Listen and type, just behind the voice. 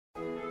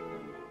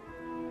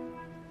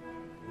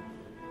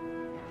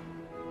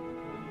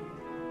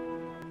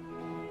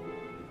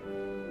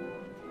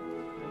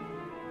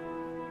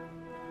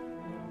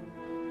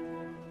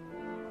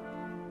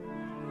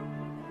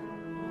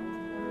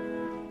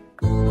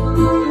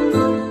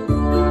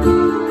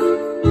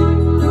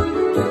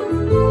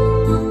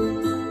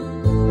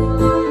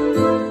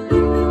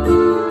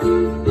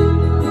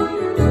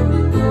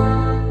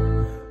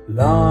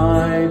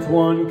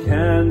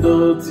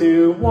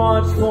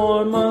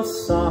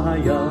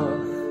Messiah.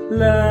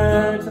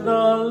 Let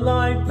the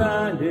light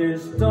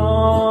banish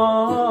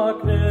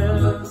darkness.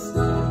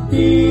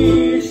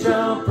 He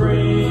shall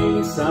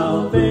bring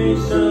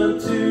salvation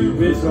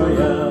to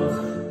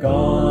Israel.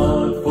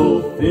 God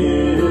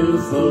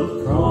fulfills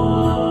the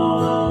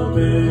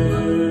promise.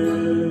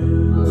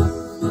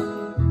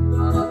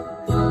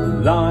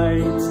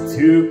 Light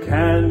 2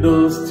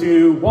 candles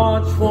to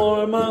watch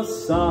for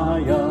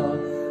Messiah.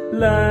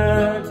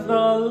 Let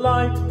the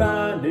light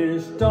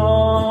banish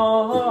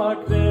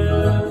darkness.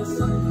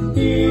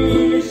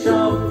 He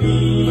shall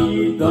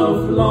feed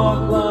the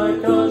flock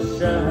like a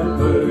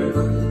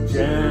shepherd,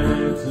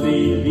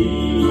 gently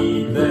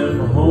lead them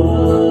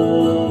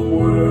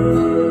homeward.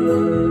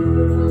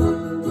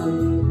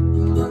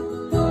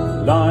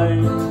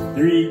 Light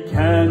 3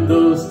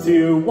 candles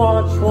to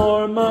watch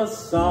for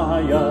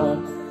Messiah.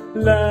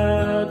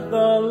 Let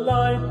the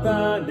light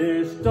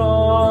banish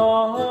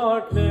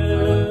darkness.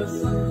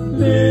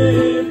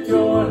 Lift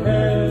your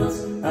heads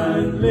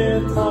and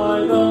lift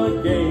high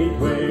the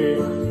gateway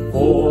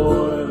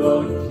for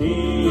the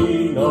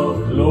King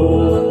of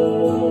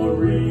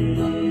glory.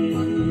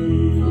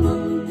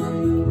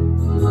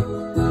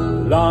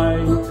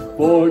 Light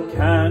 4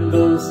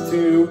 candles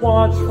to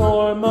watch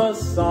for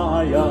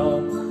Messiah.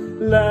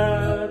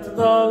 Let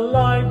the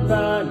light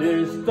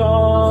banish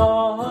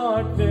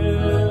darkness.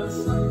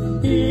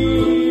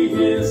 He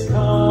is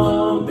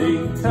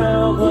coming,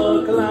 tell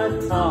the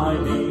glad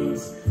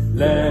tidings.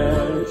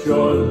 Let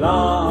your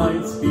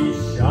lights be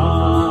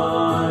shining.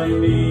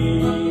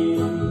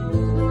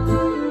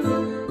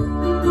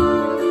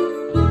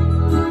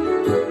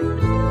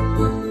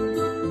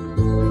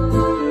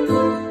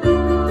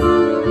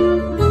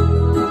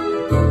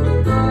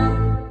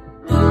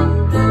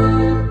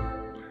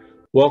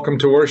 Welcome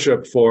to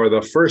worship for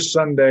the first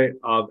Sunday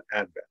of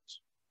Advent.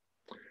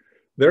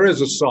 There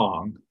is a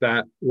song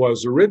that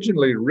was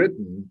originally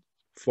written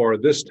for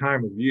this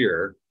time of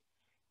year,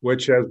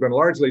 which has been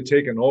largely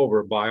taken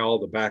over by all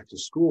the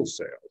back-to-school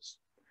sales.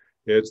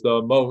 It's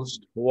the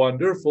most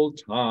wonderful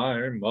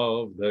time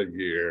of the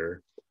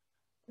year.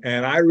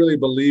 And I really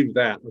believe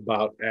that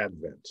about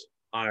Advent.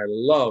 I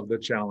love the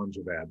challenge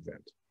of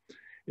Advent.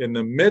 In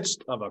the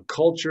midst of a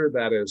culture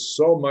that is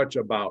so much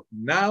about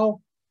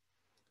now,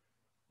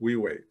 we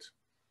wait.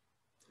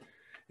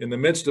 In the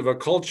midst of a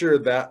culture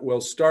that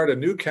will start a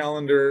new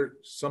calendar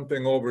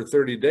something over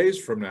 30 days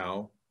from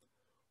now,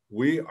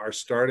 we are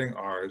starting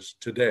ours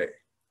today.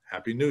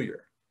 Happy New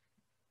Year.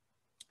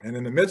 And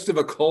in the midst of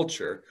a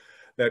culture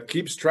that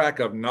keeps track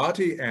of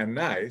naughty and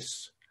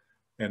nice,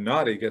 and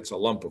naughty gets a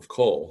lump of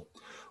coal,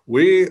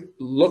 we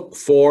look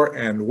for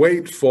and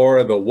wait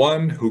for the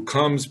one who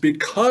comes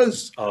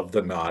because of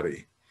the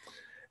naughty.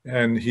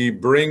 And he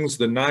brings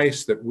the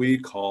nice that we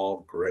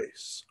call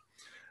grace.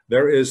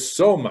 There is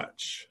so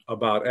much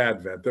about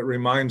Advent that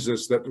reminds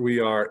us that we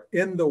are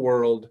in the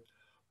world,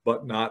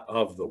 but not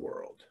of the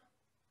world.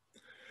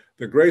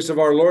 The grace of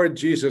our Lord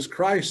Jesus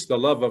Christ, the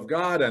love of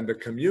God, and the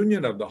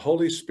communion of the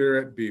Holy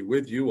Spirit be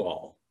with you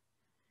all.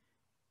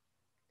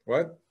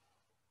 What?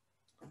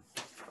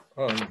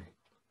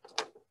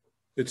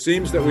 It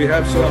seems that we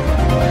have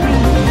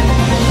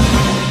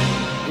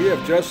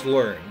just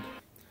learned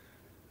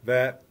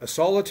that a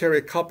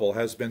solitary couple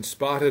has been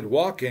spotted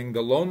walking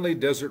the lonely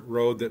desert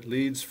road that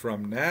leads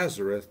from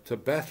Nazareth to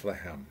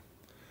Bethlehem.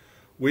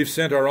 We've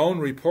sent our own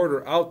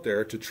reporter out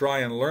there to try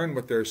and learn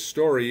what their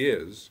story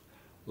is.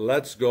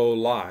 Let's go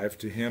live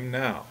to him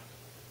now.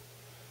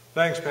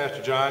 Thanks,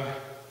 Pastor John.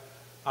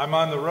 I'm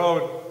on the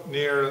road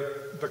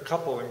near the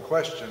couple in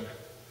question.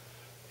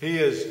 He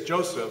is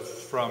Joseph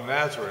from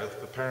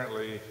Nazareth,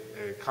 apparently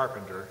a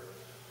carpenter,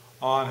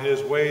 on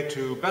his way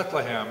to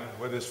Bethlehem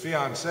with his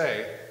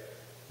fiancée,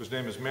 whose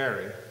name is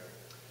Mary.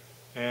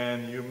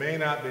 And you may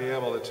not be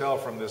able to tell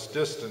from this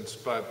distance,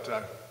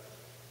 but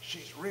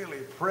she's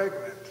really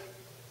pregnant.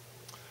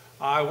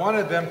 I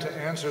wanted them to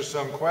answer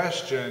some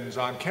questions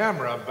on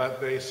camera, but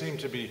they seem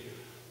to be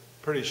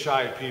pretty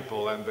shy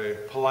people, and they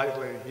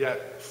politely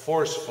yet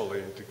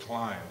forcefully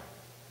declined.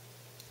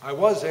 I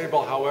was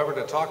able, however,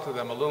 to talk to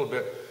them a little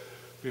bit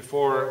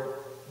before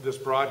this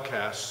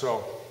broadcast,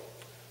 so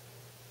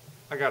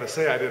I gotta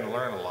say I didn't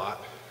learn a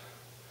lot.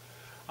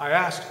 I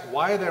asked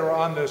why they were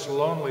on this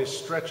lonely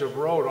stretch of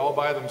road all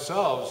by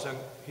themselves, and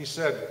he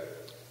said,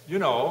 you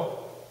know,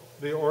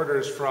 the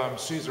orders from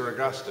Caesar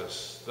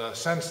Augustus, the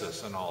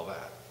census and all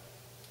that.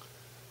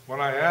 When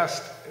I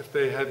asked if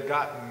they had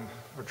gotten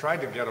or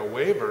tried to get a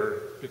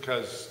waiver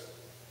because,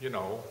 you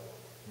know,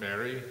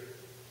 Mary,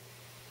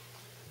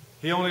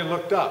 he only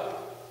looked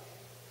up.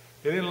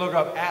 He didn't look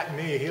up at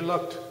me, he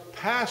looked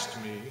past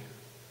me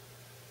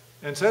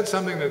and said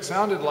something that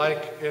sounded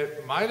like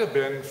it might have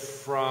been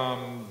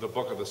from the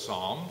book of the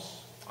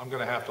Psalms. I'm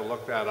going to have to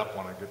look that up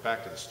when I get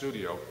back to the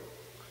studio.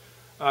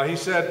 He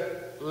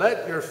said,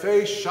 "Let your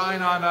face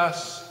shine on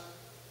us,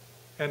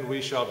 and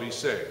we shall be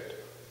saved."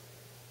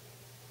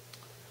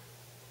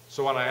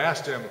 So when I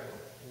asked him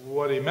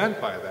what he meant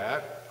by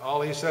that,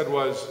 all he said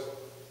was,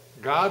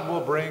 God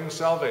will bring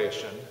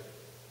salvation.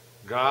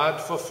 God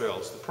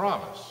fulfills the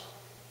promise.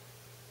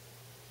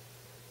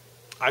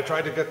 I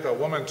tried to get the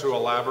woman to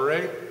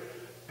elaborate,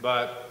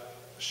 but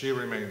she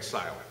remained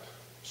silent.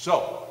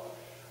 So,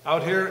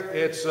 out here,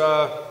 it's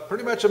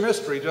pretty much a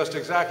mystery just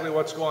exactly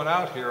what's going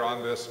out here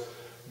on this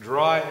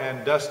dry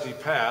and dusty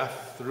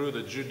path through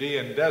the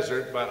Judean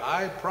desert, but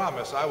I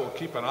promise I will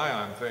keep an eye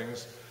on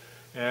things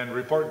and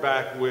report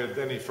back with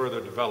any further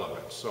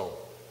developments. So,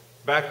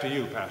 back to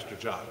you, Pastor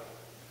John.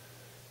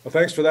 Well,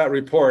 thanks for that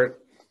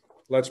report.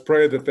 Let's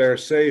pray that they're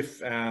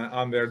safe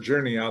on their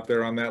journey out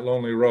there on that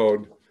lonely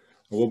road.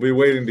 We'll be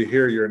waiting to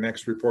hear your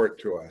next report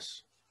to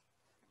us.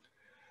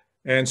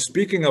 And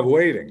speaking of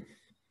waiting,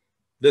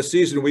 this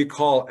season we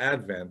call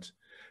Advent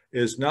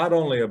is not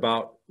only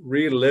about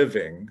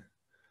reliving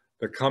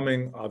the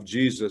coming of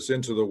Jesus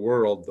into the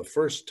world the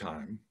first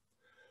time,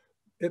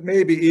 it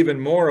may be even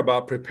more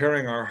about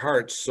preparing our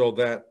hearts so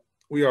that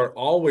we are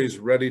always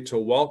ready to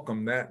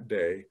welcome that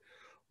day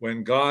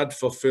when God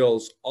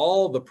fulfills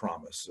all the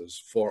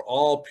promises for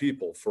all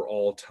people for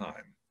all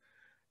time.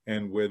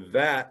 And with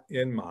that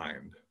in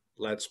mind,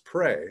 let's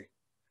pray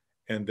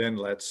and then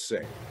let's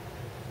sing.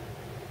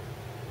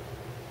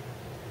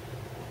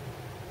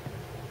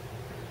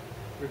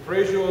 We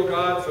praise you, O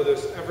God, for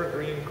this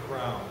evergreen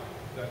crown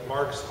that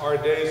marks our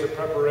days of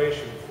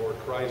preparation for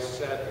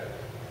Christ's advent.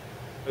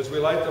 As we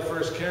light the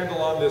first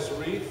candle on this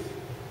wreath,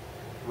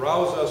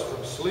 rouse us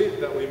from sleep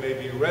that we may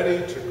be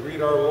ready to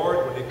greet our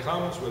Lord when he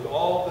comes with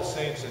all the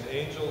saints and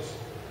angels.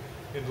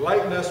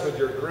 Enlighten us with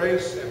your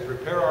grace and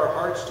prepare our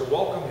hearts to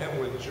welcome him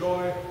with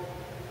joy.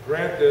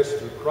 Grant this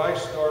through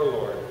Christ our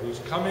Lord, whose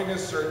coming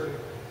is certain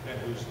and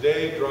whose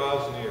day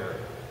draws near.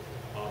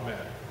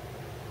 Amen.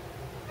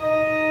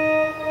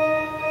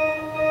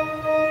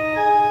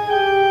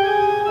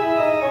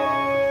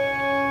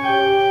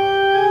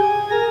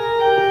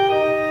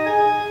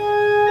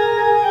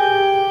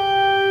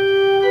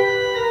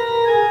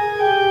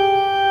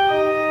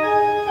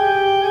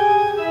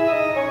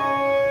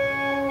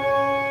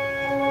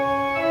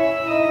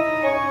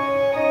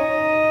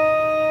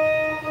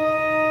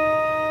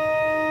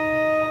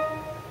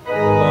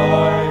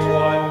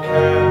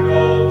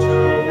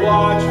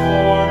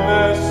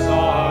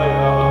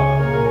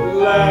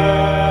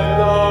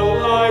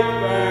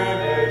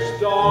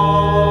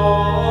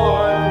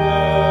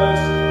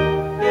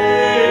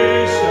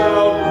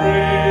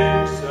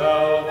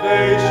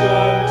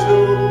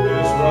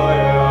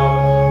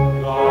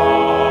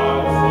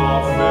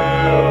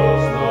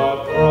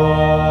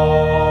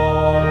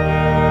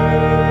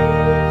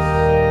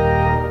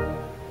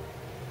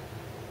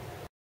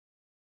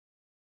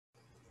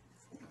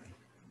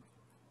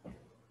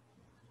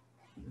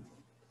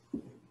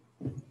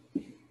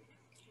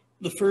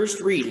 The first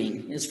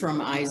reading is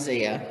from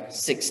Isaiah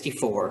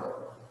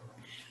 64.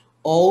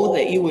 Oh,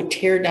 that you would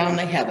tear down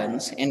the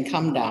heavens and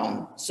come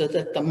down, so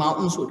that the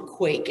mountains would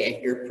quake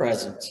at your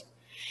presence,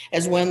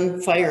 as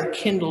when fire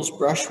kindles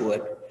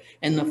brushwood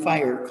and the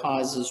fire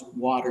causes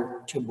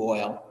water to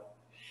boil,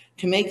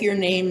 to make your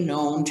name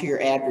known to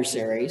your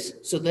adversaries,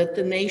 so that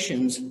the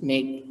nations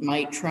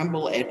might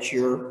tremble at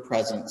your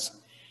presence.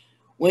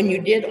 When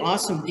you did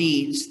awesome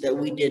deeds that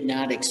we did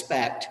not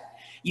expect,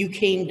 you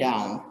came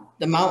down.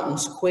 The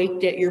mountains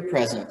quaked at your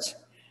presence.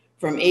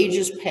 From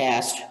ages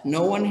past,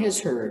 no one has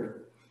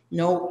heard,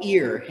 no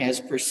ear has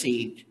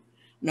perceived,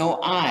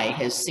 no eye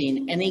has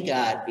seen any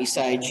God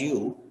besides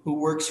you, who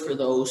works for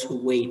those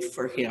who wait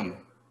for him.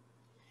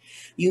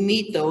 You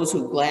meet those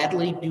who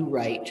gladly do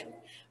right,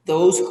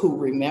 those who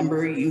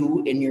remember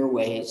you in your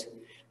ways.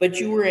 But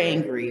you were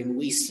angry and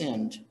we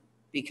sinned.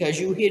 Because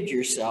you hid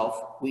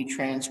yourself, we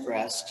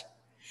transgressed.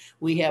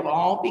 We have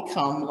all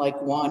become like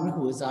one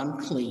who is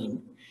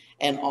unclean,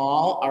 and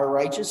all our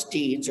righteous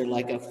deeds are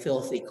like a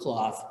filthy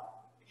cloth.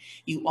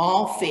 You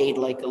all fade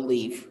like a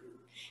leaf,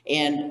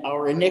 and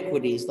our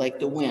iniquities, like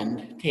the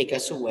wind, take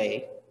us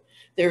away.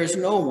 There is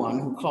no one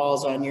who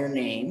calls on your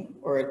name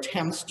or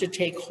attempts to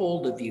take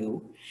hold of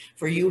you,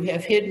 for you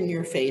have hidden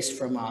your face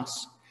from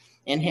us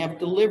and have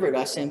delivered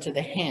us into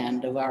the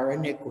hand of our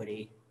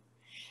iniquity.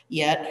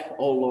 Yet,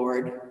 O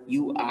Lord,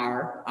 you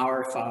are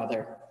our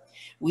Father.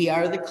 We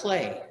are the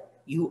clay.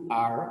 You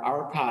are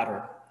our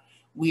potter.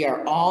 We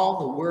are all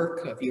the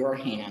work of your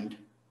hand.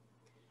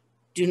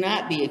 Do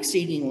not be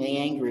exceedingly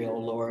angry, O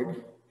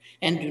Lord,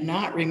 and do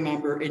not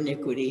remember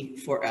iniquity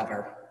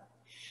forever.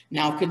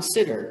 Now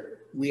consider,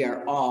 we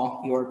are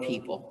all your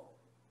people.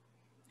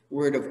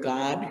 Word of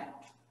God,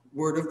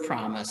 word of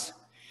promise.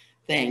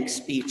 Thanks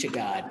be to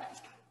God.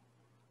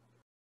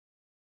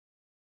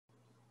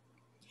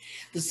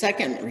 The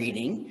second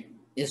reading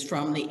is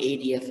from the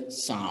 80th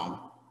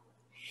Psalm.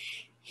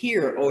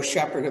 Hear, O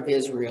shepherd of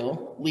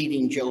Israel,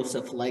 leading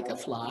Joseph like a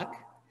flock.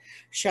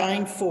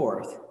 Shine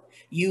forth,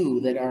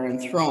 you that are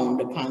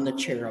enthroned upon the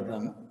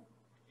cherubim.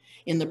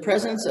 In the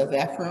presence of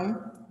Ephraim,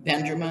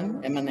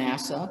 Benjamin, and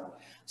Manasseh,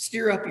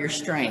 stir up your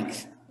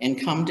strength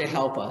and come to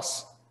help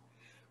us.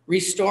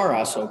 Restore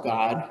us, O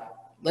God.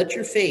 Let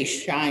your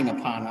face shine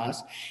upon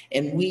us,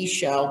 and we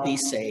shall be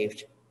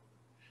saved.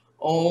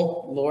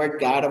 O Lord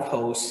God of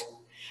hosts,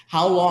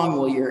 how long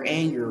will your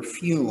anger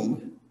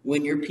fume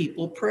when your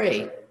people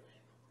pray?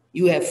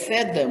 You have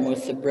fed them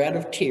with the bread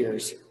of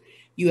tears.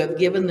 You have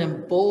given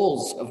them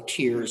bowls of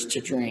tears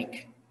to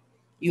drink.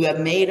 You have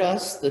made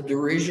us the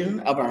derision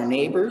of our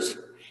neighbors,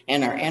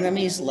 and our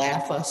enemies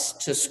laugh us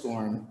to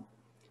scorn.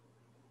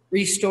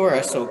 Restore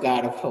us, O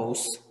God of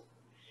hosts.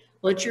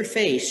 Let your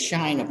face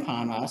shine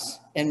upon us,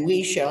 and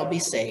we shall be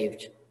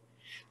saved.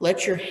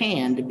 Let your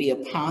hand be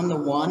upon the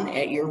one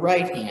at your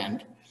right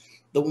hand,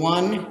 the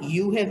one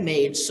you have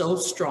made so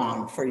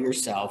strong for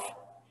yourself.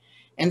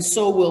 And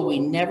so will we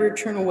never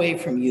turn away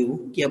from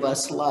you. Give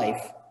us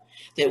life,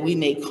 that we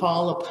may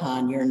call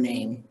upon your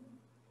name.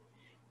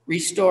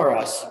 Restore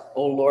us,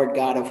 O Lord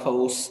God of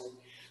hosts.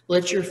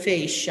 Let your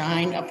face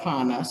shine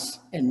upon us,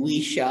 and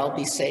we shall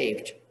be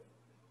saved.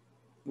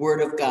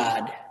 Word of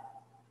God,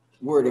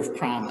 word of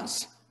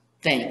promise.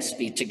 Thanks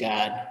be to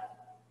God.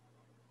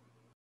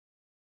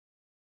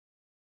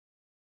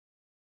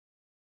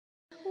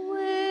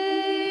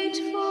 Wait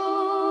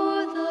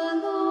for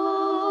the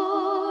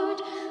Lord,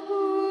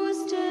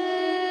 whose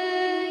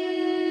day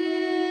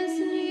is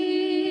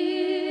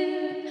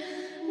near.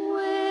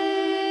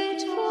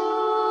 Wait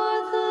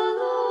for the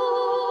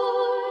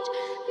Lord,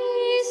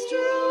 be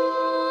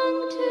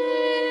strong,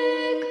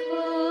 take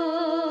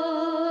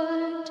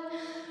heart.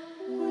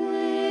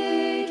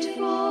 Wait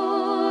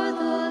for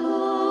the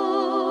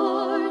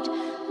Lord,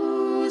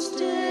 whose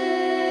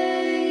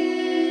day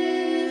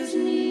is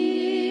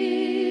near.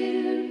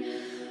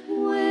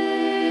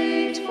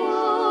 Wait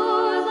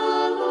for the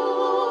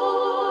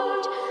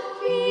Lord,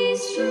 be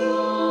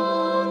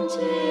strong,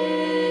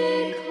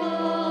 take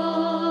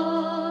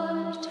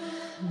heart.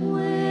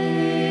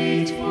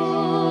 Wait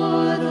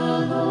for the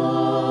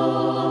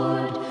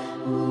Lord,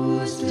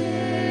 whose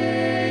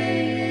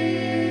day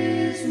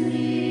is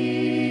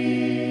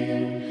near.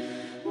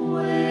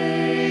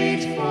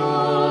 Wait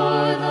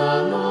for the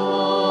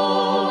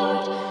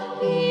Lord,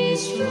 be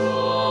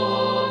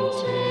strong,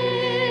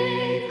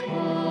 take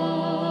heart.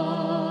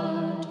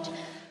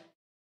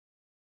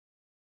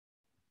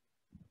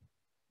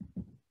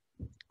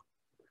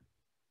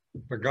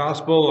 The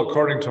Gospel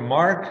according to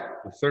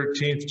Mark, the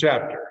 13th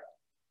chapter.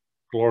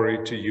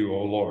 Glory to you,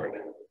 O Lord.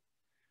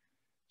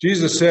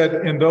 Jesus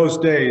said, in those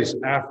days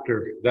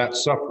after that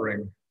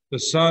suffering, the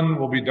sun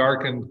will be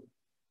darkened,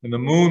 and the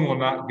moon will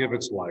not give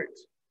its light,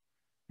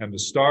 and the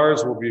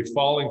stars will be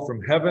falling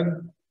from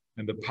heaven,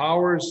 and the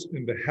powers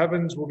in the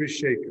heavens will be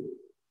shaken.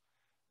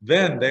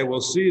 Then they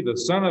will see the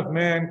Son of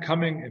Man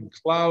coming in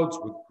clouds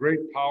with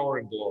great power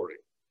and glory.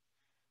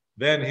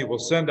 Then he will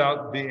send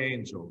out the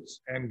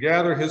angels and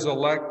gather his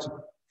elect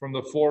from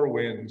the four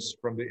winds,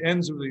 from the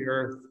ends of the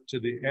earth to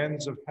the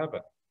ends of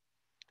heaven.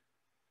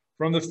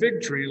 From the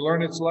fig tree,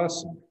 learn its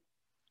lesson.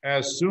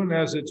 As soon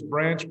as its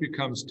branch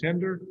becomes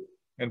tender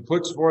and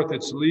puts forth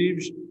its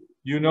leaves,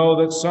 you know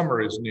that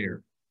summer is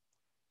near.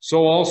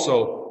 So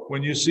also,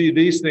 when you see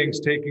these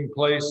things taking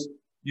place,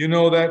 you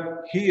know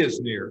that he is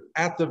near,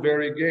 at the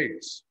very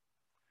gates.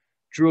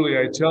 Truly,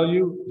 I tell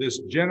you, this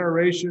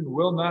generation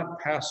will not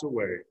pass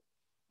away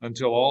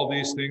until all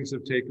these things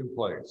have taken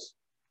place.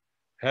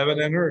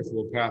 Heaven and earth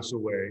will pass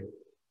away,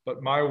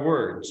 but my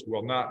words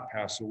will not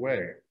pass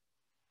away.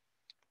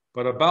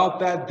 But about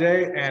that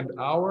day and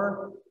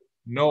hour,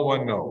 no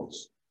one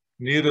knows,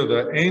 neither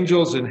the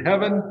angels in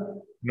heaven,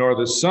 nor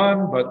the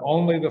Son, but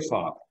only the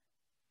Father.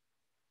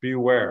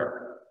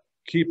 Beware,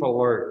 keep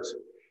alert,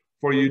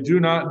 for you do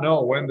not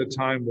know when the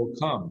time will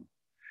come.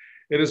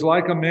 It is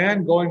like a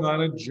man going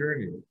on a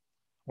journey.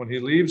 When he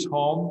leaves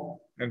home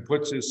and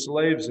puts his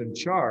slaves in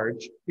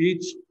charge,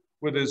 each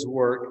with his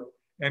work,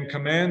 and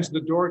commands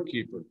the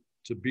doorkeeper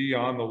to be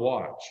on the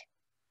watch.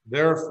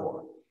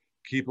 Therefore,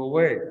 keep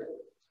awake,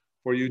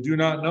 for you do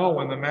not know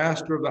when the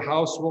master of the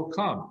house will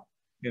come,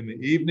 in the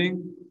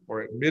evening,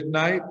 or at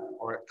midnight,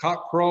 or at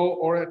cockcrow,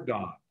 or at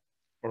dawn,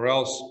 or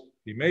else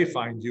he may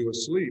find you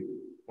asleep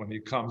when he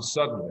comes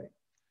suddenly.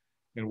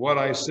 And what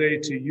I say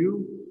to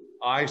you,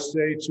 I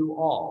say to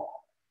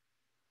all,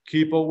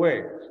 keep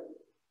awake.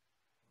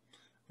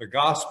 The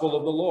gospel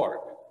of the Lord.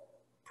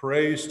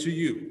 Praise to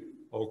you,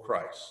 O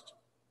Christ.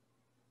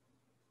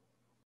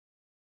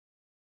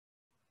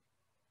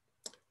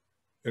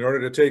 In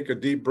order to take a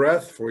deep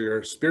breath for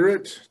your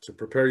spirit, to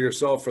prepare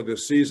yourself for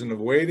this season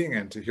of waiting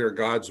and to hear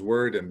God's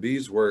word and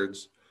these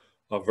words,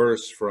 a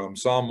verse from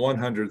Psalm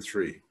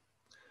 103.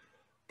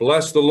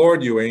 Bless the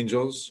Lord, you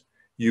angels,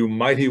 you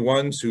mighty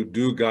ones who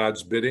do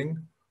God's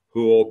bidding,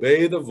 who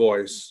obey the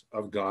voice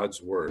of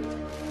God's word.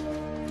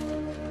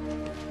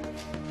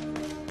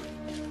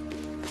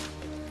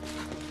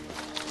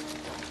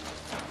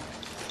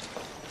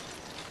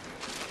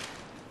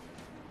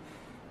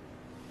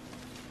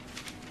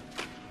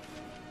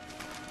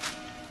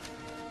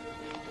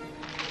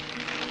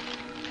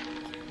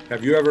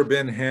 Have you ever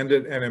been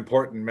handed an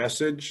important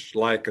message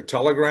like a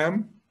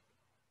telegram?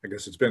 I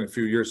guess it's been a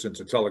few years since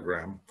a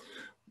telegram,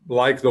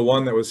 like the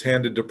one that was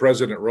handed to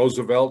President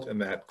Roosevelt in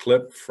that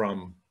clip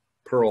from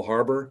Pearl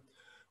Harbor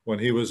when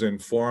he was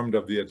informed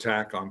of the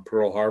attack on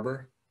Pearl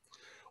Harbor?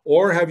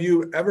 Or have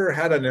you ever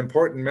had an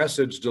important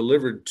message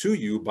delivered to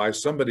you by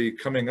somebody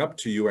coming up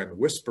to you and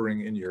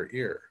whispering in your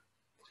ear?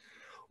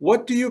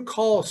 What do you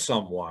call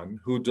someone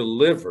who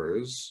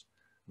delivers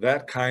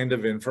that kind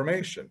of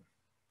information?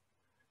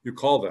 You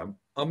call them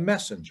a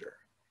messenger.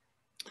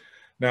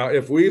 Now,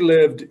 if we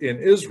lived in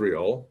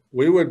Israel,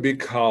 we would be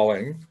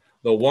calling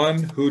the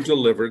one who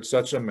delivered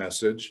such a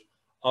message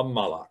a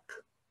malach,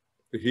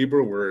 the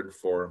Hebrew word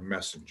for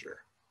messenger.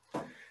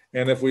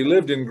 And if we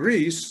lived in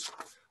Greece,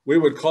 we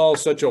would call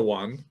such a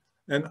one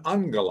an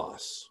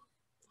angelos.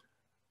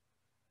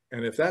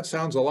 And if that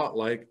sounds a lot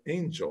like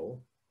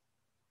angel,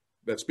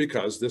 that's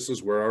because this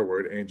is where our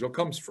word angel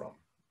comes from.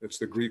 It's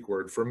the Greek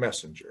word for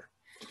messenger.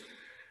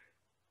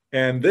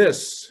 And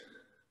this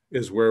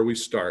is where we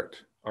start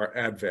our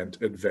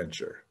Advent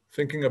adventure,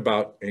 thinking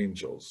about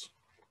angels.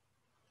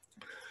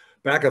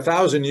 Back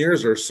 1,000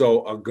 years or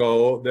so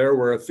ago, there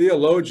were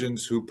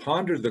theologians who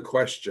pondered the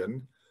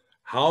question,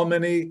 how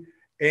many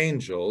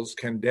angels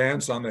can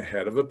dance on the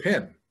head of a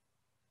pin?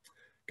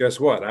 Guess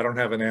what? I don't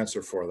have an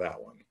answer for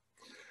that one.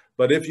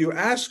 But if you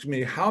ask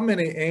me how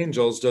many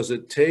angels does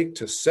it take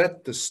to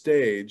set the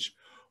stage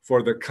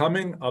for the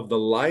coming of the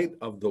light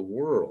of the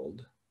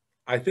world,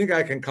 I think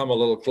I can come a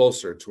little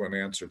closer to an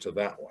answer to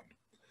that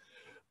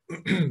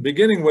one.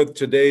 Beginning with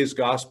today's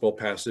gospel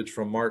passage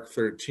from Mark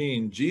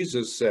 13,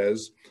 Jesus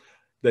says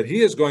that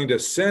he is going to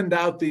send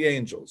out the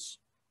angels.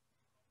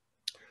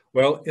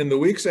 Well, in the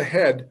weeks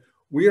ahead,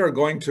 we are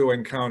going to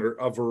encounter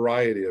a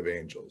variety of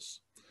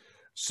angels.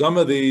 Some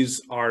of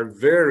these are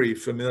very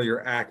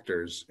familiar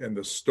actors in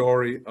the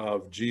story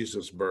of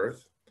Jesus'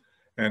 birth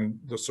and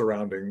the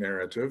surrounding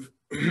narrative.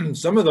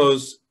 Some of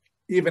those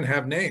even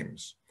have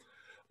names,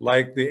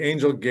 like the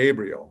angel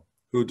Gabriel,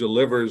 who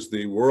delivers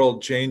the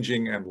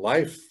world-changing and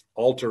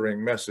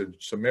life-altering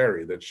message to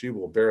Mary that she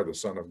will bear the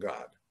Son of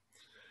God.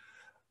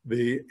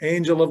 The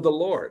angel of the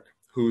Lord,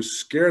 who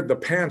scared the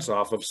pants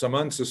off of some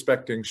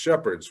unsuspecting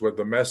shepherds with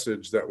the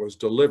message that was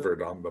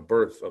delivered on the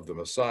birth of the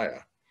Messiah.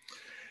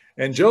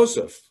 And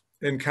Joseph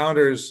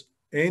encounters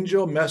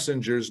angel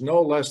messengers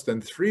no less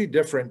than 3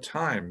 different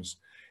times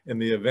in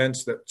the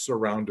events that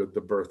surrounded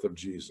the birth of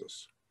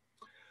Jesus.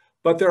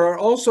 But there are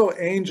also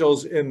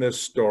angels in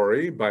this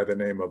story by the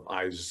name of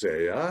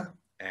Isaiah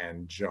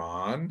and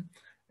John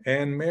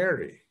and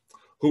Mary,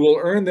 who will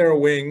earn their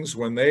wings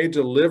when they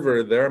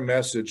deliver their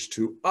message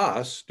to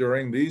us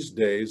during these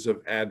days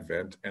of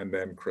Advent and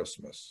then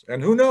Christmas.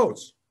 And who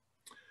knows?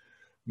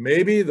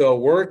 Maybe the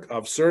work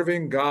of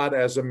serving God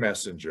as a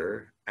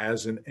messenger,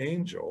 as an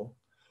angel,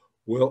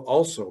 will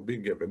also be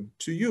given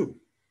to you.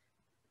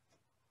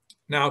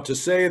 Now, to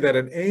say that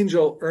an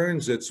angel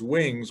earns its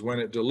wings when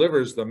it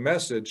delivers the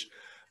message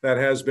that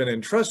has been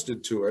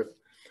entrusted to it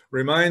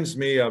reminds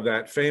me of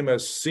that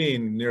famous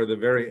scene near the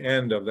very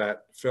end of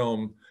that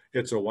film,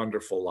 It's a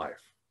Wonderful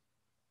Life.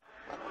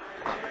 Look,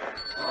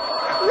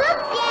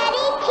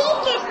 Daddy,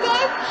 teacher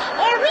says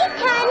every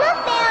time a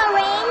bell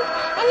rings,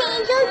 an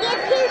angel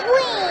gets his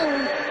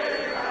wings.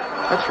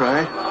 That's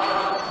right.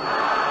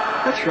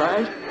 That's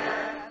right.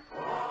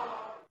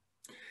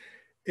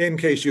 In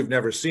case you've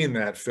never seen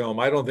that film,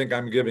 I don't think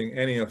I'm giving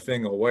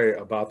anything away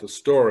about the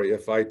story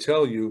if I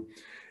tell you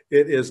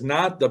it is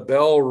not the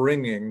bell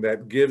ringing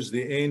that gives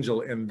the angel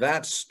in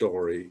that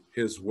story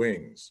his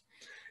wings.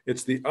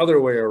 It's the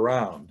other way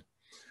around.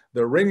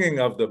 The ringing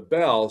of the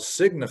bell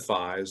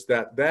signifies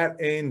that that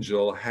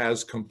angel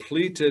has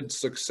completed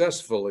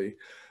successfully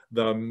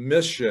the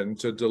mission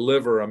to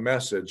deliver a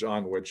message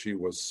on which he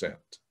was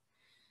sent.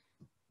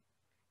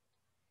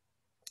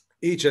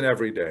 Each and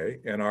every day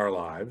in our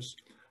lives,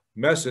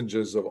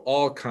 messages of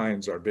all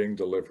kinds are being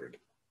delivered.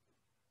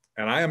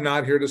 And I am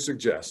not here to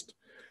suggest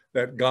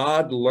that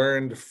God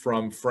learned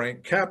from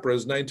Frank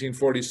Capra's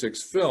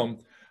 1946 film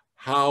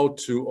how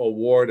to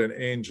award an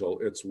angel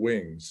its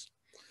wings.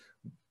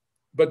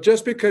 But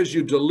just because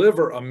you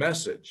deliver a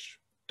message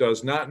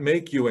does not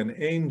make you an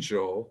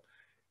angel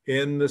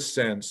in the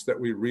sense that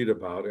we read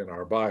about in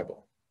our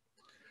Bible.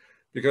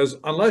 Because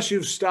unless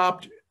you've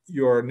stopped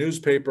your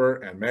newspaper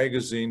and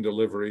magazine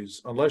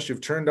deliveries, unless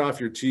you've turned off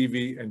your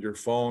TV and your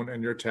phone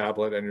and your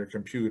tablet and your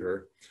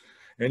computer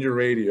and your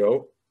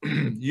radio,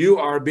 you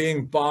are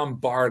being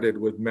bombarded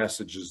with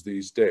messages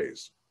these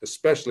days,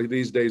 especially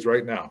these days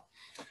right now.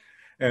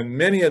 And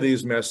many of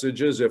these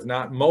messages, if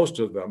not most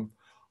of them,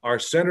 are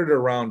centered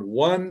around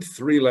one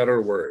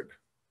 3-letter word: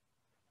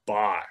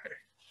 buy.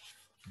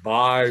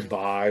 Buy,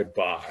 buy,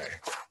 buy.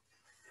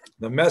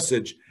 The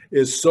message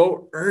is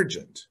so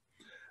urgent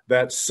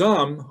that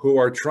some who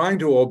are trying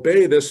to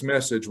obey this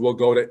message will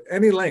go to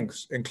any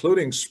lengths,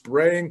 including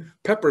spraying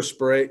pepper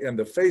spray in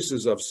the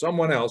faces of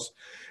someone else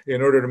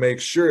in order to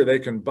make sure they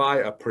can buy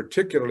a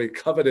particularly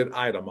coveted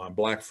item on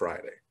Black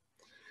Friday.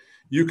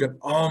 You can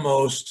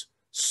almost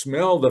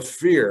smell the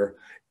fear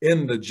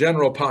in the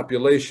general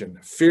population,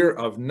 fear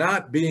of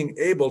not being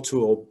able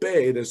to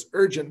obey this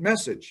urgent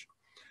message.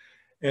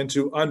 And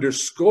to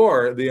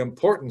underscore the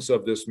importance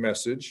of this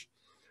message,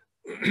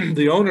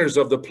 the owners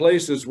of the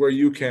places where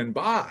you can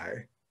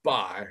buy,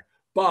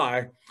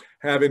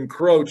 have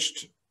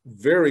encroached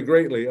very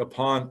greatly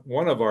upon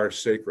one of our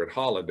sacred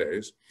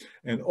holidays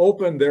and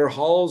opened their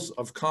halls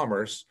of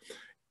commerce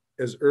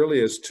as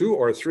early as 2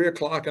 or 3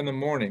 o'clock in the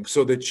morning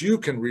so that you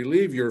can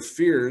relieve your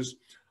fears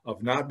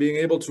of not being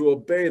able to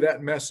obey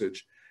that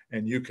message,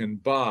 and you can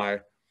buy,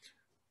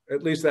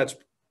 at least that's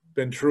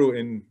been true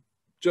in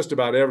just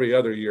about every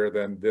other year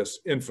than this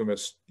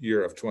infamous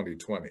year of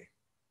 2020.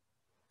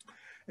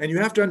 And you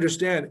have to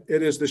understand,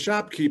 it is the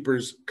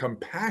shopkeepers'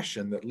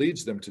 compassion that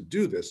leads them to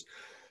do this.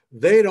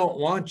 They don't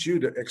want you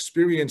to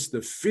experience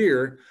the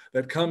fear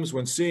that comes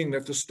when seeing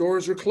that the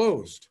stores are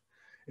closed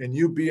and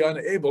you be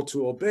unable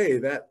to obey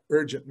that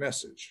urgent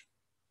message.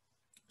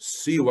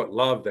 See what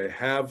love they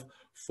have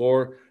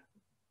for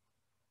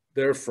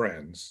their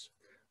friends,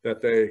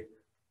 that they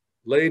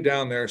lay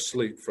down their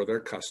sleep for their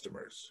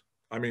customers.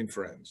 I mean,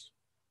 friends.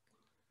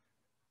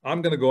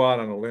 I'm going to go out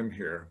on a limb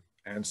here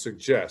and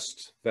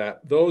suggest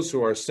that those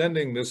who are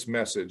sending this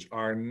message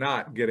are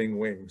not getting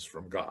wings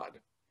from God.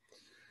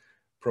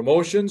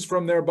 Promotions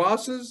from their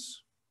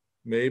bosses?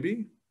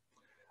 Maybe.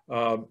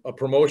 A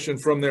promotion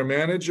from their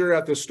manager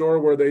at the store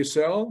where they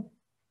sell?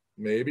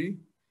 Maybe.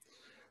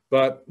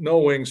 But no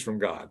wings from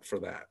God for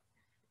that.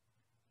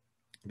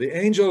 The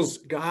angels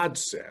God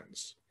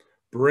sends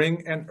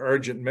bring an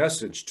urgent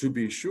message, to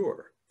be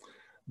sure.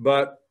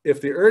 But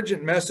if the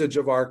urgent message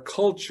of our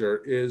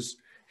culture is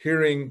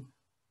hearing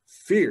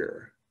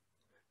fear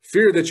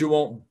that you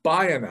won't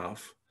buy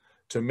enough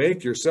to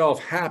make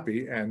yourself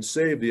happy and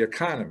save the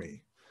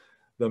economy,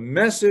 the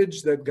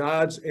message that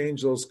God's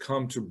angels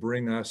come to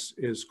bring us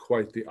is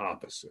quite the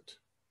opposite.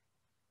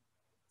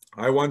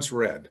 I once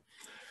read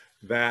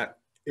that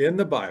in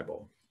the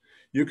Bible,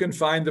 you can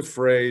find the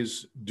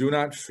phrase, do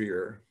not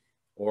fear,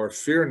 or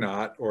fear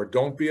not, or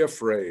don't be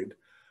afraid,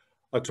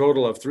 a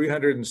total of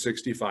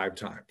 365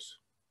 times.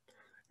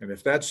 And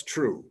if that's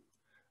true,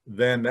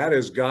 then that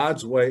is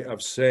God's way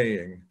of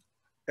saying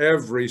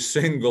every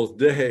single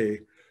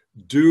day,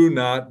 do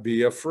not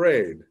be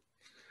afraid.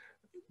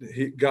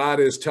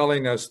 God is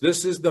telling us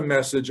this is the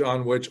message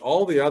on which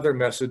all the other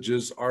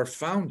messages are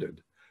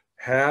founded.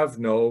 Have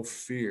no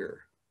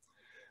fear.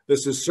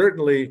 This is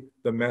certainly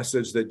the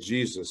message that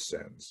Jesus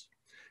sends.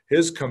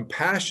 His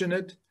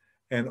compassionate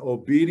and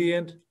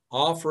obedient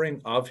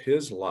offering of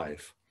his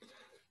life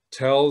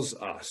tells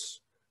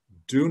us,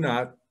 do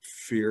not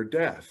fear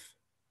death.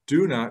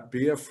 Do not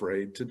be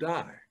afraid to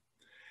die.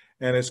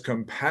 And his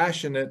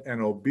compassionate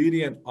and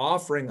obedient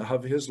offering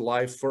of his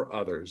life for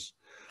others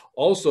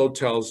also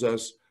tells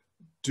us,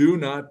 do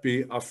not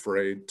be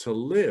afraid to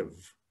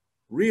live,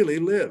 really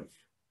live.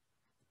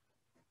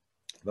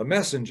 The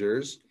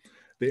messengers,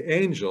 the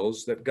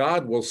angels that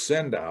God will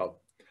send out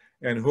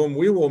and whom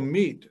we will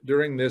meet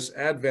during this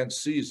Advent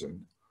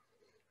season,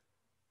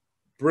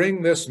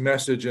 bring this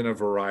message in a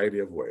variety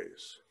of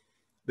ways.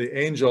 The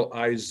angel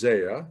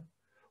Isaiah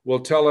will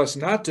tell us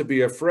not to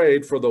be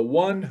afraid, for the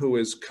one who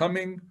is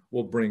coming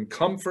will bring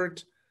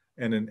comfort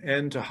and an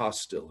end to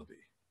hostility.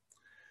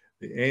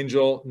 The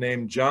angel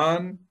named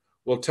John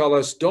will tell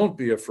us, don't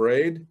be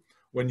afraid.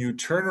 When you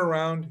turn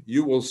around,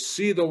 you will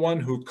see the one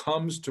who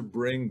comes to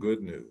bring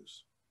good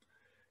news.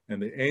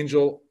 And the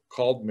angel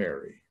called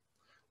Mary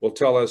will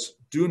tell us,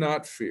 do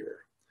not fear.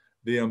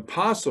 The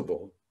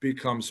impossible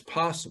becomes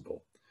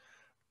possible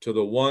to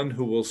the one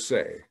who will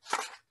say,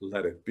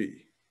 let it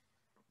be.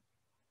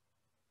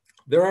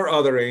 There are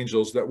other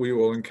angels that we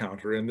will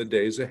encounter in the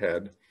days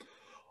ahead,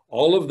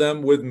 all of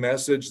them with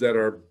messages that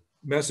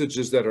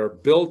are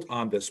built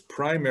on this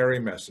primary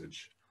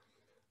message,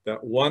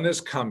 that one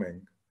is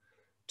coming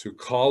to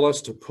call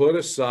us to put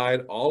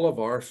aside all of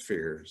our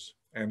fears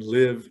and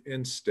live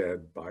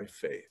instead by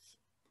faith.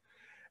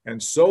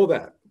 And so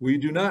that we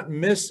do not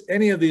miss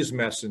any of these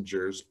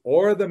messengers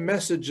or the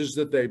messages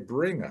that they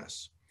bring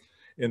us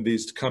in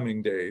these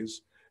coming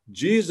days,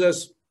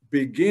 Jesus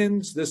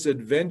begins this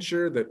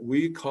adventure that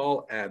we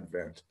call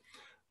Advent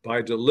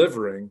by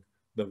delivering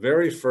the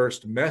very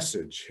first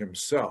message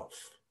himself.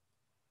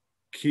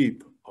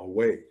 Keep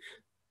awake.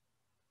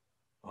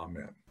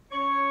 Amen.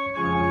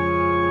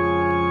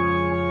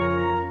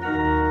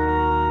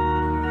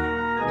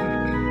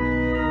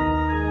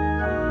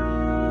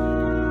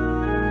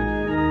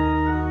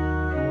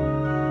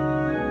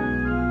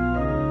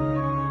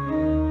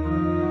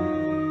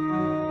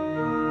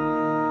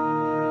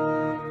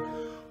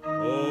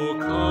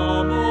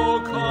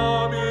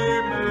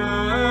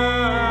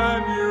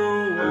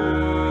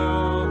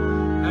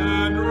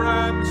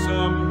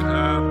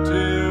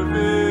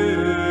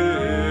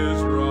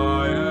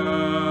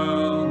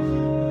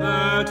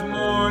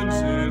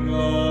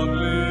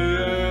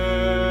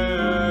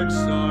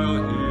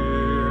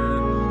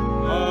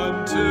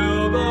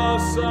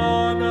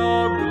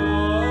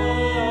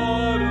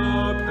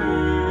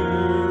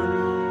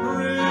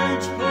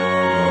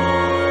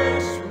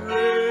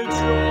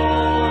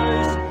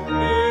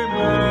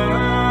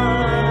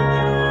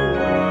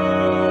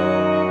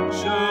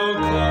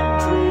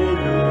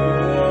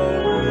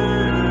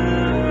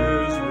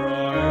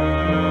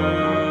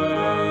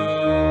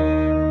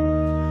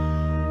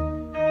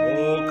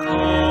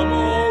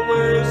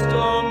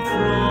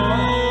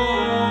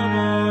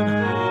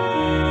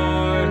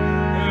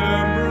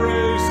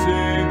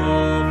 Embracing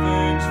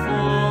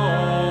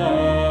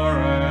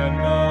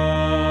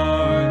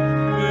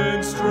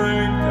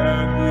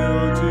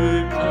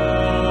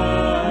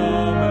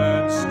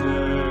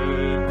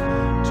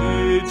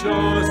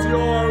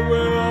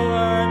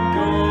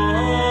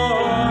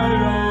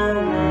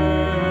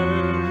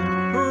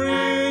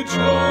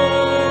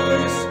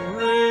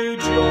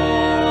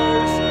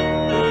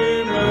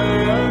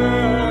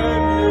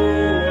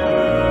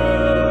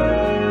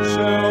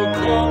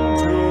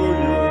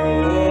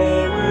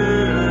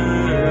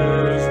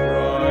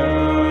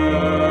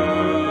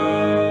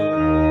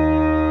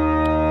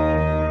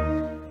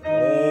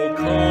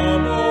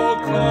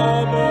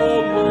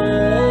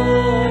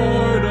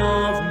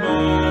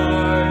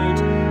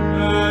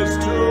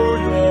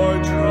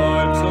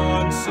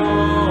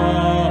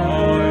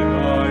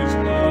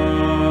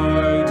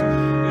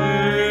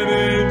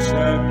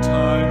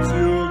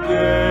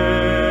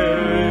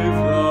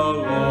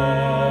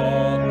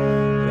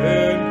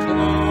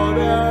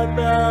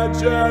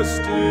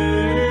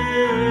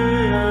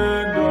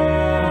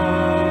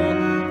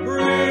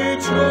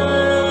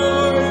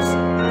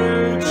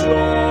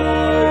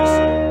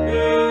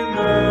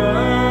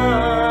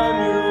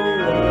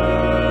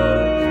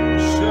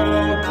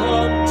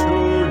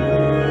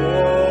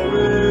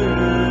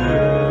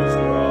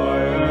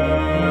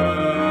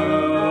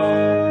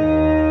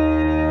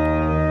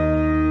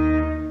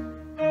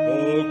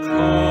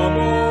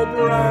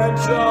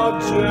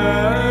of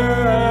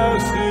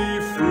Jesse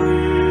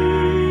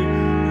free,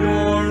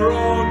 your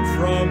own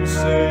from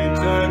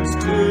Satan's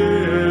tyranny,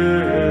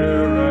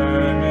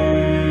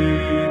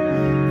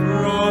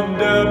 from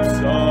depths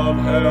of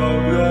hell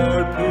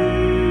your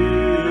people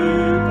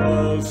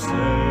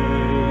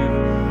save,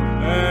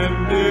 and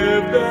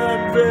give them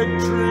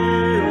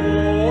victory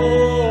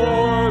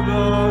o'er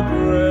the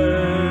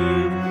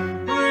grave.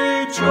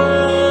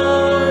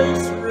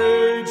 Rejoice,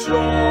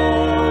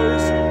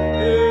 rejoice,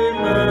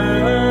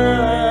 Emmanuel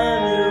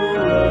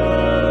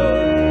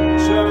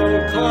shall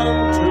come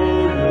to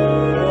you,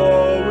 O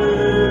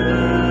Israel.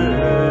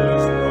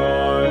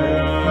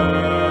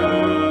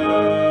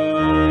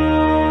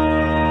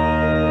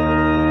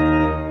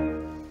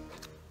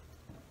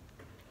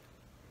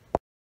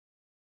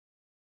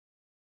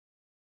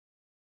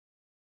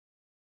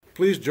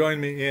 Please join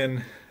me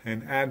in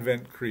an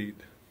Advent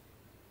Creed.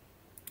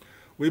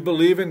 We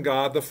believe in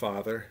God the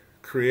Father,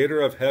 creator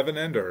of heaven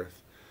and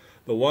earth,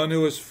 the one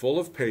who is full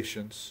of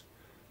patience,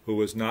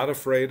 who is not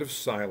afraid of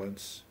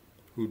silence,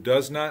 who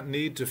does not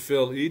need to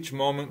fill each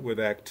moment with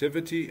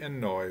activity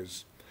and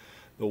noise,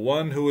 the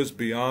one who is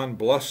beyond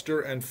bluster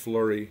and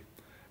flurry,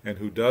 and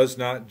who does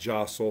not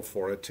jostle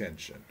for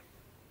attention.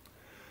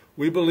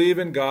 We believe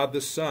in God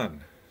the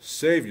Son,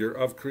 Savior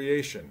of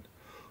creation,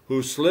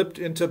 who slipped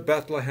into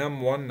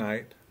Bethlehem one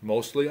night,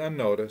 mostly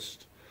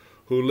unnoticed,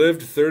 who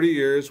lived 30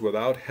 years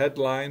without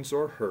headlines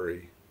or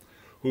hurry,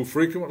 who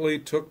frequently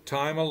took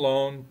time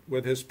alone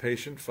with his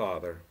patient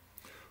Father,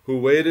 who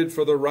waited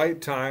for the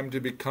right time to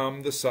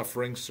become the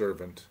suffering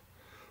servant,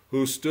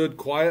 who stood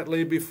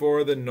quietly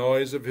before the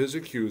noise of his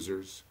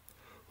accusers,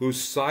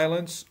 whose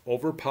silence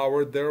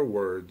overpowered their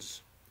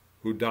words,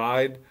 who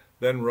died,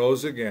 then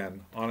rose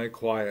again on a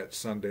quiet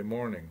Sunday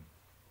morning.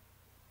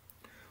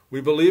 We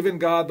believe in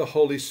God the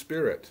Holy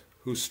Spirit,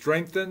 who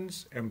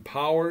strengthens,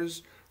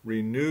 empowers,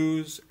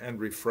 renews, and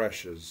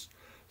refreshes,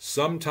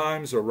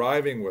 sometimes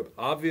arriving with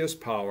obvious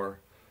power,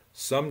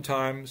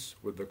 sometimes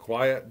with the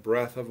quiet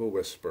breath of a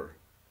whisper.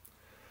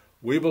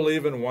 We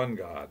believe in one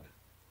God,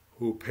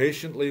 who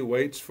patiently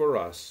waits for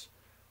us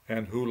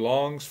and who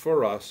longs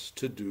for us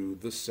to do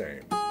the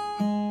same.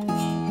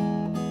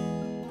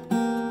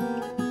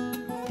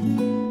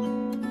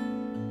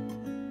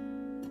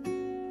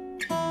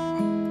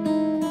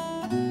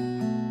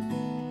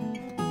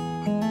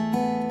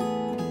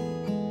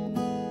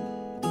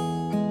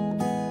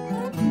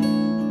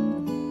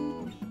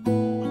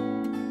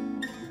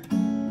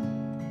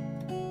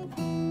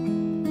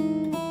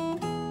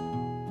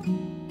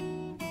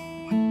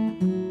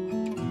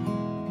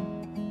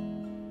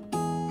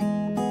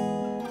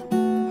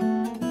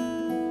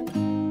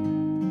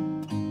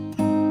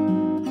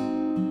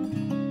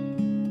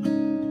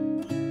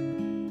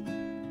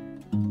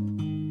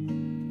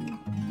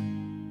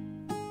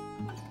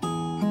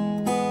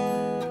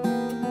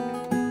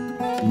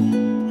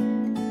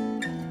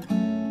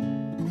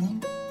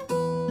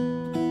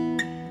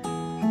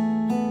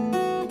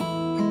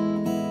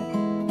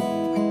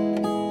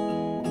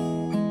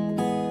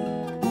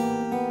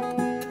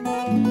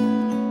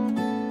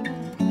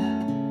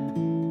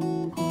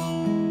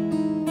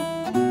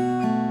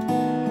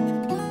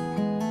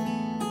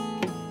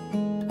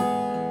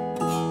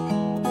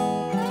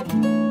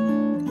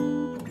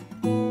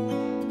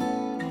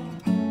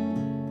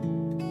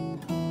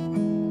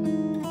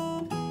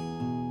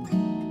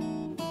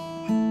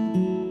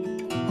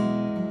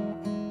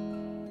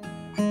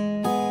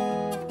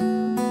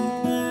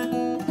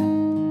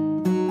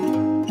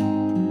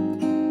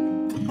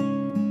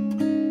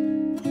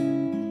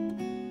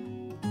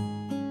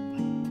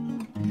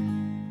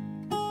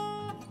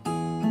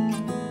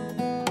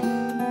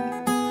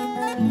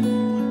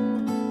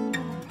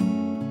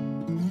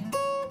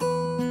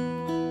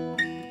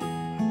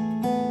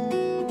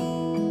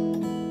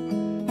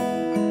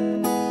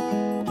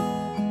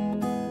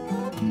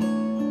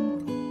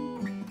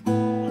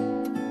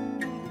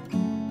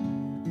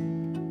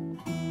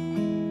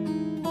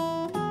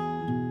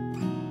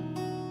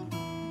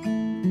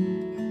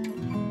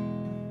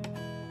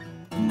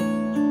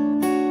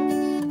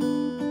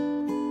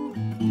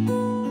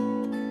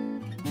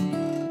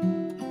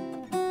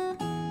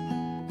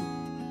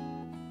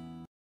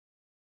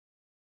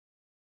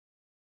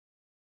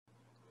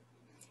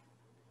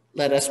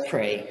 Let us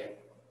pray.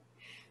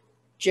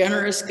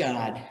 Generous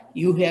God,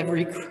 you have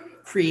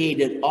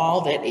created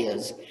all that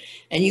is,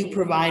 and you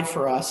provide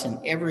for us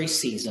in every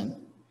season.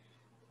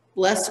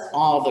 Bless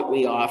all that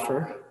we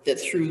offer, that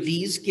through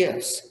these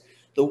gifts,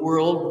 the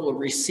world will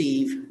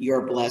receive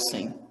your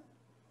blessing.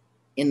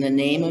 In the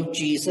name of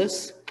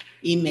Jesus,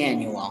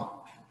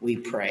 Emmanuel, we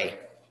pray.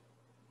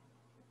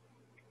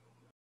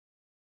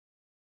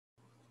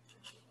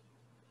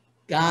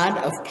 God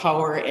of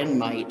power and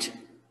might,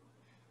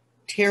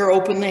 tear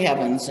open the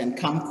heavens and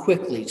come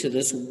quickly to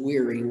this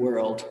weary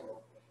world.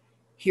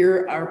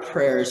 Hear our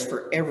prayers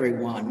for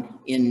everyone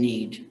in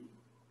need.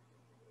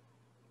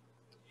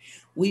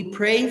 We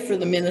pray for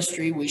the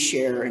ministry we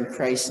share in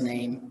Christ's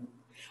name.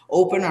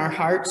 Open our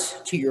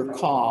hearts to your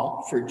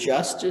call for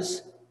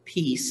justice,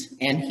 peace,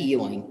 and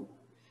healing.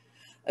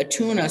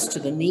 Attune us to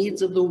the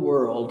needs of the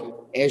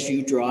world as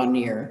you draw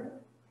near.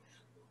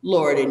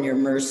 Lord, in your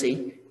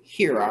mercy,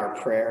 hear our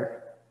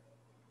prayer.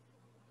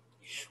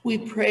 We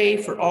pray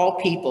for all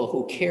people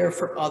who care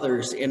for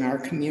others in our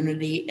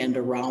community and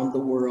around the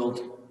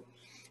world.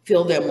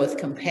 Fill them with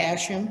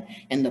compassion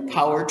and the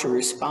power to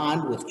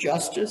respond with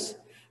justice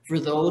for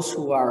those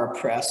who are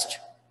oppressed,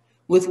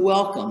 with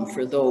welcome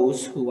for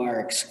those who are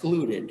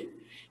excluded,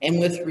 and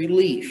with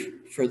relief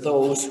for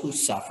those who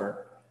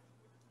suffer.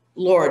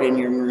 Lord, in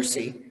your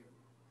mercy,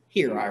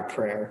 hear our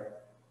prayer.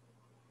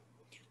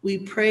 We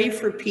pray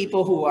for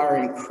people who are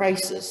in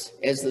crisis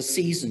as the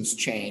seasons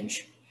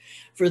change,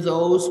 for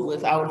those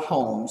without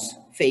homes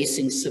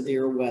facing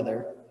severe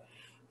weather,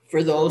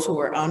 for those who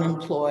are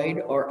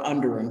unemployed or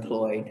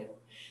underemployed,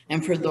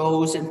 and for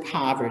those in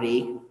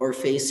poverty or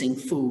facing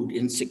food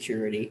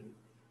insecurity.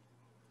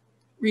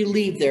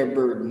 Relieve their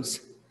burdens,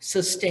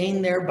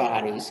 sustain their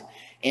bodies,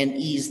 and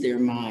ease their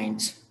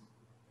minds.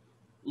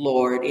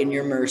 Lord, in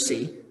your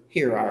mercy,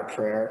 hear our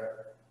prayer.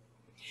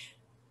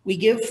 We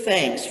give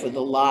thanks for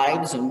the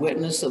lives and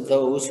witness of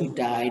those who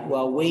died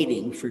while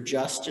waiting for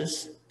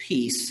justice,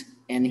 peace,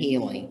 and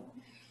healing.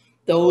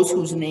 Those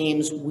whose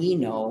names we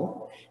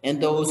know and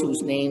those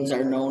whose names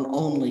are known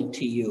only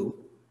to you.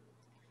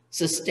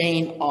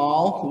 Sustain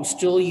all who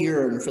still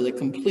yearn for the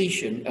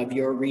completion of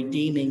your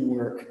redeeming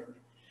work.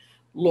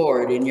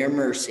 Lord, in your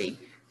mercy,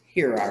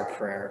 hear our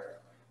prayer.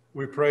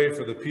 We pray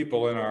for the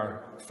people in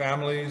our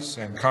families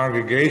and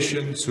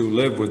congregations who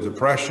live with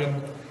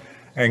depression,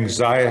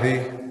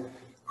 anxiety,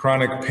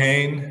 chronic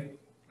pain,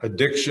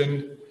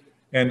 addiction,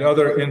 and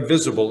other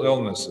invisible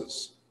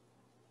illnesses.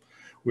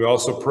 We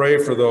also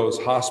pray for those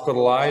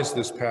hospitalized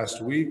this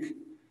past week,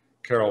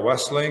 Carol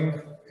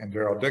Westling and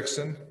Daryl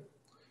Dixon,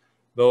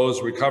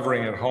 those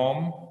recovering at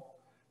home,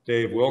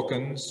 Dave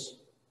Wilkins,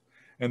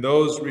 and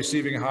those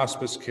receiving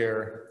hospice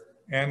care,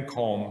 Ann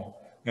Colm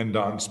and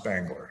Don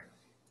Spangler.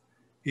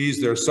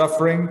 Ease their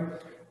suffering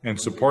and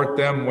support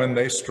them when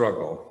they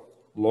struggle.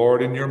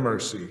 Lord, in your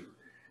mercy,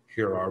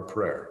 hear our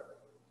prayer.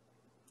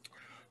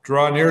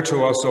 Draw near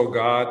to us, O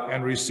God,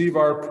 and receive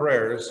our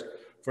prayers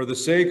for the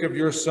sake of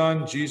your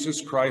Son,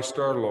 Jesus Christ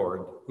our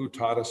Lord, who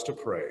taught us to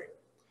pray.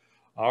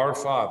 Our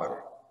Father,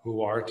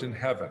 who art in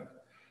heaven,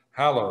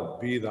 hallowed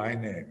be thy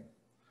name.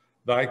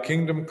 Thy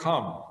kingdom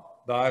come,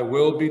 thy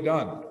will be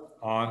done,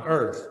 on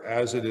earth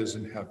as it is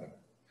in heaven.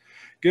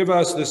 Give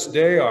us this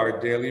day our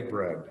daily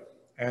bread,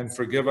 and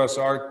forgive us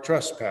our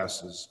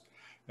trespasses,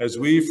 as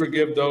we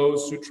forgive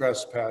those who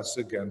trespass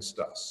against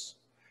us.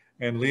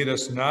 And lead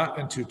us not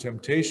into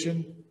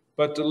temptation,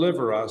 but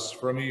deliver us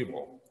from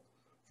evil.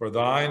 For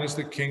thine is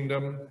the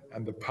kingdom,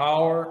 and the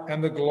power,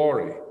 and the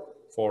glory,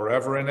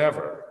 forever and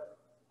ever.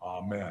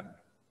 Amen.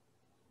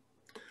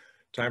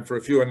 Time for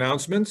a few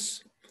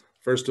announcements.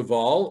 First of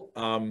all,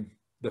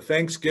 the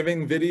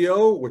Thanksgiving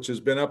video, which has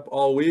been up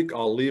all week,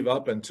 I'll leave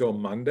up until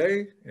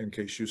Monday in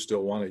case you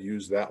still want to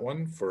use that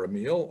one for a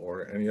meal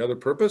or any other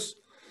purpose.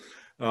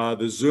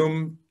 The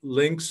Zoom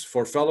links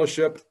for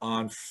fellowship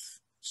on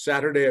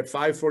Saturday at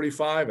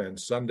 5:45 and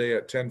Sunday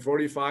at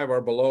 10:45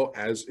 are below,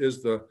 as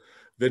is the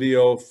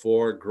video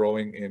for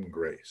Growing in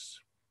Grace.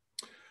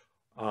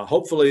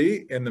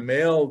 Hopefully in the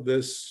mail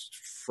this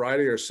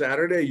Friday or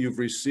Saturday, you've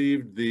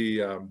received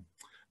the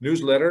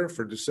newsletter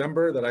for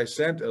December that I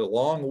sent,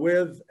 along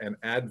with an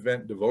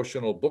Advent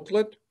devotional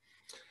booklet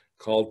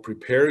called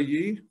Prepare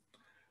Ye.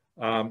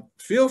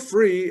 Feel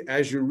free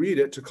as you read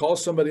it to call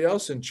somebody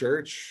else in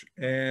church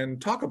and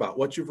talk about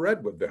what you've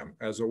read with them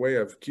as a way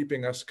of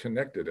keeping us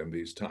connected in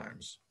these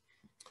times.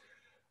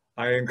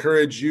 I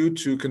encourage you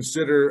to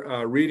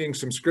consider reading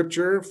some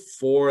scripture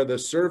for the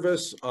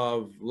service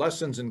of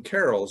Lessons and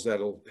Carols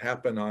that'll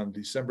happen on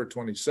December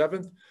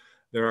 27th.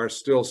 There are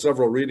still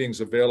several readings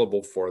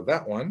available for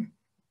that one.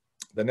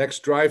 The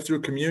next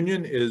drive-through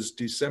communion is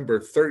December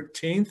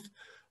 13th,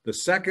 the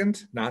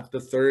second, not the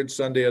third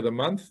Sunday of the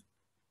month.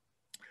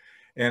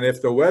 And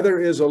if the weather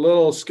is a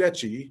little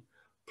sketchy,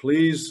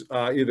 please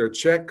either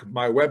check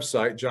my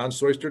website,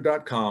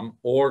 johnsoyster.com,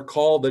 or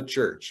call the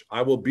church.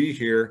 I will be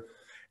here,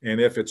 and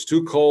if it's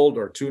too cold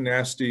or too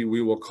nasty,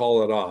 we will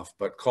call it off.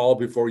 But call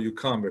before you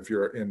come if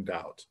you're in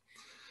doubt.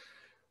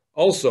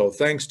 Also,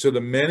 thanks to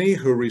the many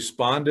who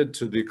responded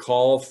to the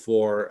call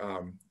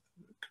for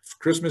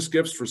Christmas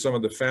gifts for some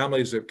of the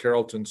families at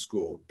Carrollton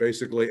School.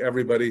 Basically,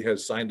 everybody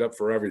has signed up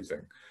for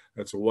everything.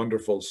 That's a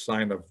wonderful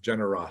sign of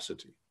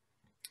generosity.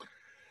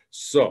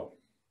 So,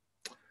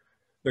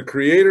 the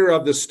Creator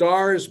of the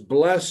stars,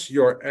 bless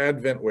your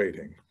Advent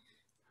waiting.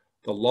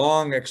 The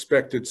long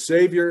expected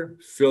Savior,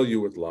 fill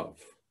you with love.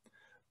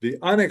 The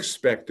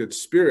unexpected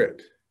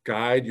Spirit,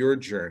 guide your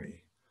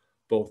journey,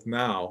 both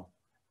now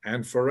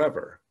and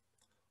forever.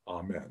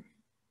 Amen.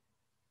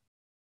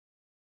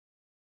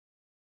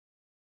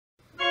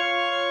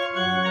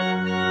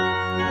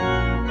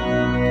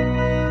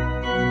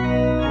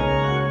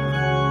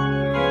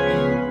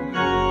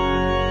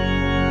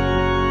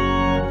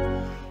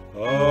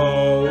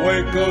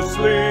 Awake, O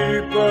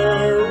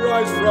sleeper,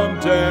 rise from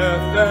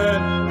death,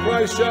 and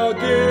Christ shall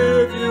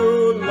give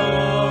you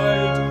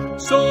light.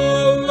 So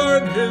learn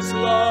in his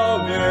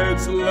love,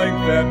 its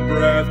length and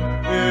breadth,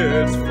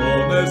 its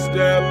fullness,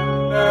 depth,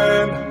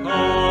 and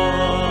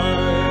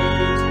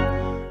height.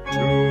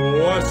 To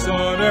us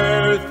on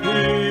earth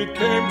he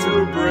came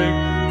to bring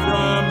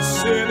from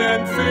sin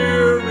and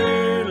fear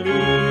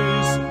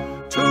release,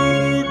 to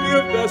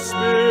give the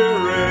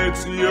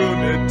Spirit's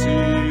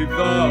unity,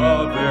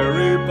 the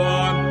very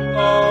bond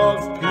of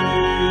peace.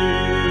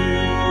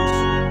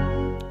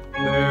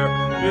 There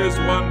is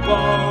one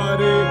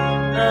body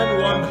and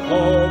one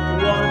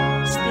hope,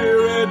 one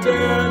Spirit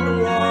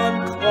and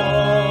one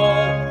call,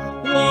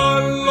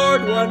 one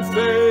Lord, one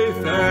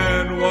faith,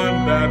 and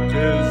one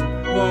baptism,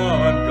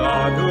 one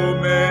God who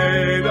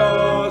made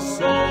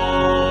us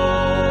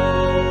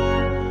all.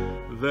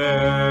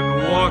 Then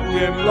walk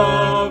in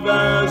love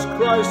as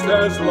Christ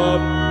has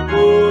loved,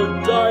 who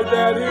died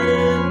that he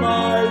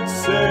might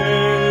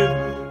save.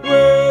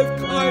 With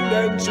kind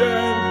and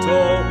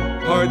gentle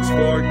hearts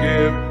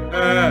forgive,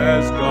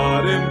 as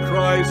God in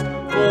Christ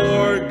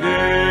forgave.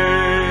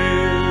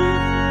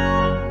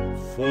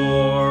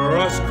 For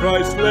us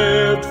Christ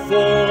lived,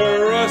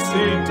 for us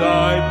he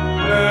died,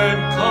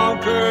 and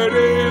conquered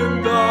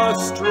in the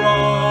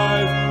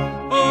strife.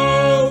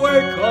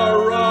 Awake,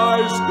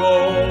 arise,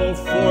 go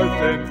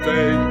forth in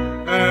faith,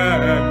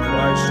 and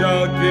Christ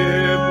shall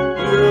give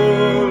you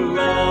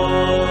life.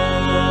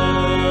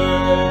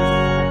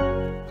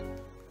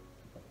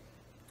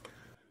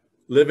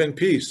 Live in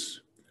peace.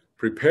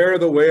 Prepare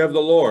the way of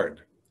the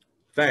Lord.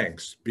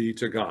 Thanks be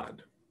to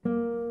God.